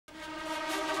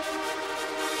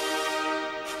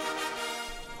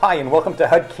Hi, and welcome to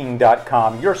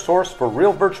HUDking.com, your source for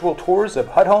real virtual tours of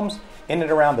HUD homes in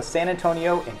and around the San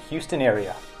Antonio and Houston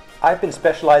area. I've been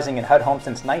specializing in HUD homes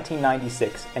since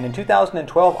 1996, and in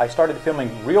 2012 I started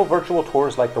filming real virtual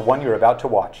tours like the one you're about to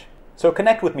watch. So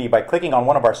connect with me by clicking on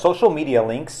one of our social media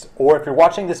links, or if you're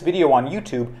watching this video on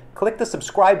YouTube, click the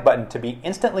subscribe button to be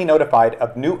instantly notified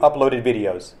of new uploaded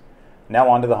videos. Now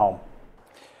on to the home.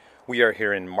 We are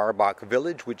here in Marbach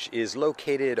Village, which is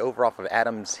located over off of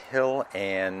Adams Hill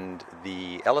and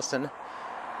the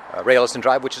Ray Ellison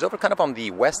Drive, which is over kind of on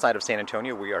the west side of San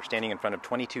Antonio. We are standing in front of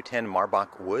 2210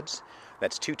 Marbach Woods.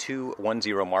 That's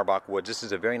 2210 Marbach Woods. This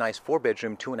is a very nice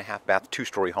 4-bedroom, 2.5 bath,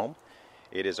 2-story home.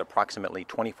 It is approximately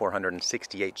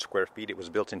 2,468 square feet. It was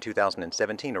built in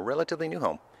 2017, a relatively new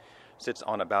home. Sits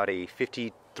on about a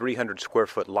 5,300 square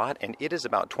foot lot, and it is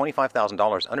about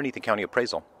 $25,000 underneath the county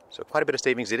appraisal. So quite a bit of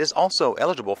savings. It is also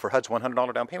eligible for HUD's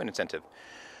 $100 down payment incentive,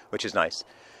 which is nice.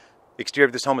 The exterior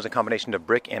of this home is a combination of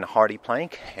brick and hardy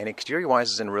plank, and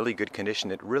exterior-wise is in really good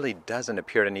condition. It really doesn't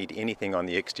appear to need anything on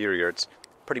the exterior. It's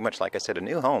pretty much, like I said, a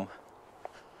new home.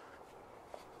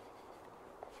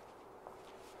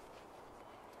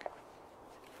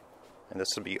 And this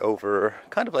will be over,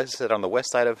 kind of like I said, on the west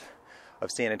side of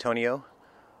San Antonio.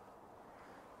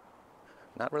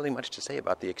 Not really much to say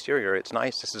about the exterior. It's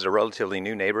nice. This is a relatively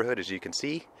new neighborhood, as you can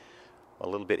see. A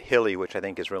little bit hilly, which I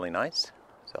think is really nice.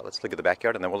 So let's look at the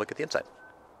backyard and then we'll look at the inside.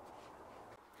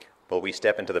 Well, we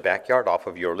step into the backyard off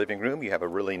of your living room. You have a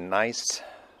really nice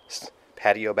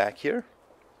patio back here.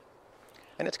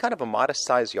 And it's kind of a modest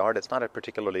sized yard. It's not a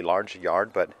particularly large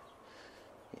yard, but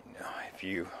you know, if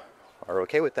you are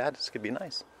okay with that, this could be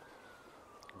nice.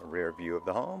 A rear view of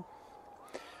the home.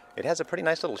 It has a pretty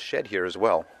nice little shed here as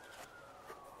well.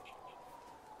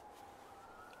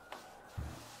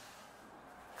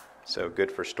 So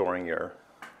good for storing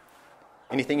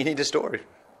anything you need to store,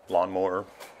 lawnmower,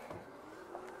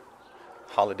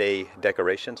 holiday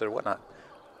decorations, or whatnot.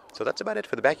 So that's about it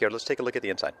for the backyard. Let's take a look at the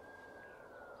inside.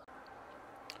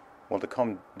 Well,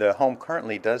 the home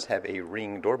currently does have a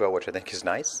Ring doorbell, which I think is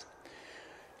nice.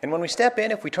 And when we step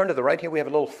in, if we turn to the right here, we have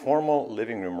a little formal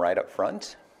living room right up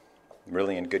front.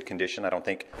 Really in good condition. I don't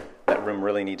think that room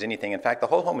really needs anything. In fact, the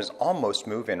whole home is almost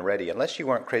move-in ready. Unless you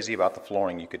weren't crazy about the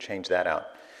flooring, you could change that out.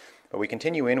 But we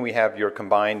continue in, we have your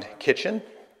combined kitchen,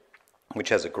 which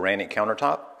has a granite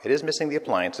countertop. It is missing the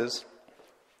appliances.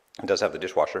 It does have the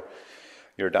dishwasher.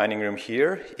 Your dining room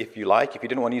here, if you like. If you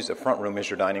didn't want to use the front room as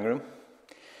your dining room.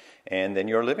 And then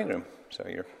your living room. So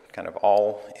you're kind of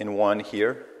all in one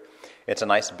here. It's a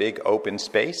nice big open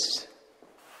space.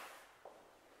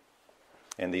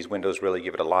 And these windows really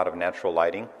give it a lot of natural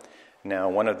lighting. Now,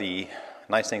 one of the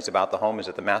nice things about the home is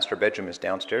that the master bedroom is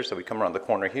downstairs. So we come around the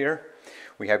corner here.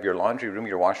 We have your laundry room.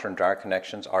 Your washer and dryer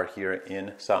connections are here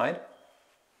inside.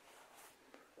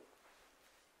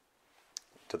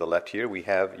 To the left here, we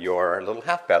have your little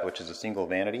half bath, which is a single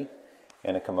vanity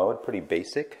and a commode. Pretty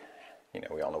basic. You know,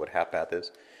 we all know what half bath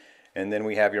is. And then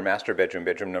we have your master bedroom,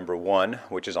 bedroom number 1,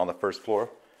 which is on the first floor.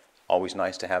 Always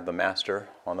nice to have the master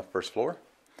on the first floor.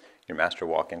 Your master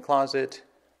walk-in closet.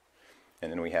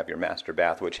 And then we have your master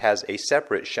bath, which has a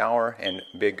separate shower and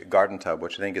big garden tub,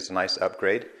 which I think is a nice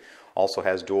upgrade. Also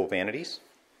has dual vanities.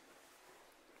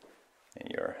 And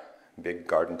your big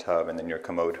garden tub, and then your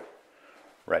commode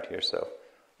right here. So,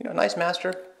 you know, nice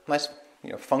master, nice,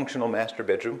 you know, functional master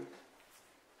bedroom.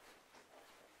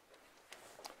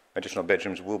 Additional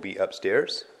bedrooms will be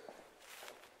upstairs.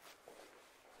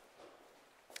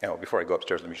 Oh, before I go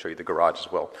upstairs, let me show you the garage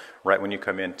as well. Right when you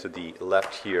come in to the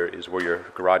left here is where your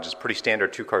garage is. Pretty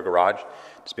standard 2-car garage.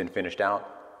 It's been finished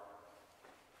out.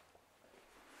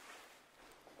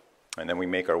 And then we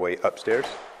make our way upstairs.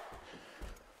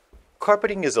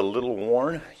 Carpeting is a little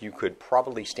worn. You could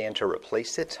probably stand to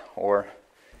replace it or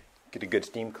get a good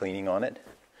steam cleaning on it.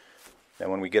 Then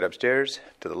when we get upstairs,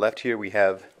 to the left here we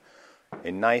have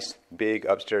a nice big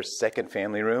upstairs second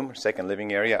family room, second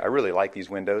living area. I really like these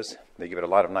windows. They give it a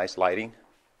lot of nice lighting.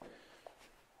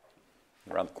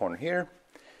 Around the corner here,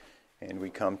 and we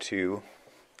come to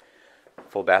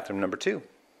full bathroom number 2,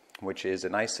 which is a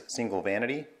nice single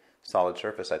vanity, solid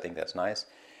surface. I think that's nice,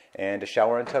 and a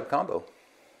shower and tub combo.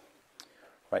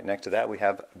 Right next to that we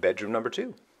have bedroom number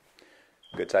 2.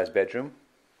 Good sized bedroom.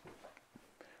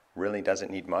 Really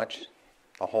doesn't need much.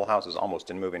 The whole house is almost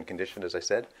in move-in condition, as I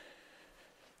said.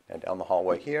 And down the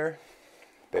hallway here,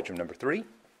 bedroom number 3,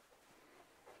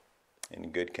 in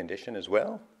good condition as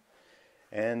well.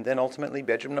 And then ultimately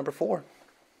bedroom number 4,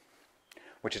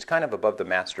 which is kind of above the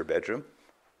master bedroom.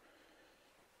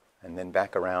 And then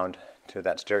back around to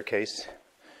that staircase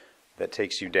that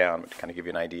takes you down to kind of give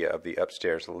you an idea of the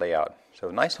upstairs layout.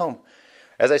 So nice home.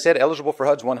 As I said, eligible for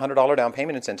HUD's $100 down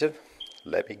payment incentive.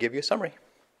 Let me give you a summary.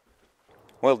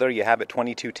 Well, there you have it,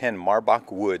 2210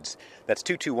 Marbach Woods. That's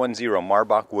 2210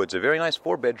 Marbach Woods. A very nice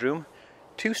 4-bedroom,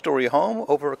 2-story home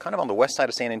over kind of on the west side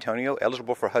of San Antonio,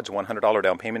 eligible for HUD's $100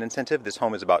 down payment incentive. This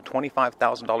home is about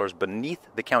 $25,000 beneath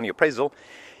the county appraisal.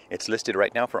 It's listed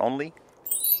right now for only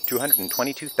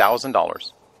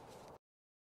 $222,000.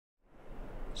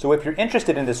 So if you're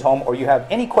interested in this home or you have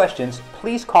any questions,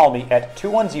 please call me at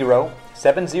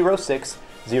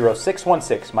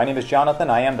 210-706-0616. My name is Jonathan.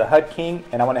 I am the HUD King,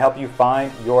 and I want to help you find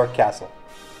your castle.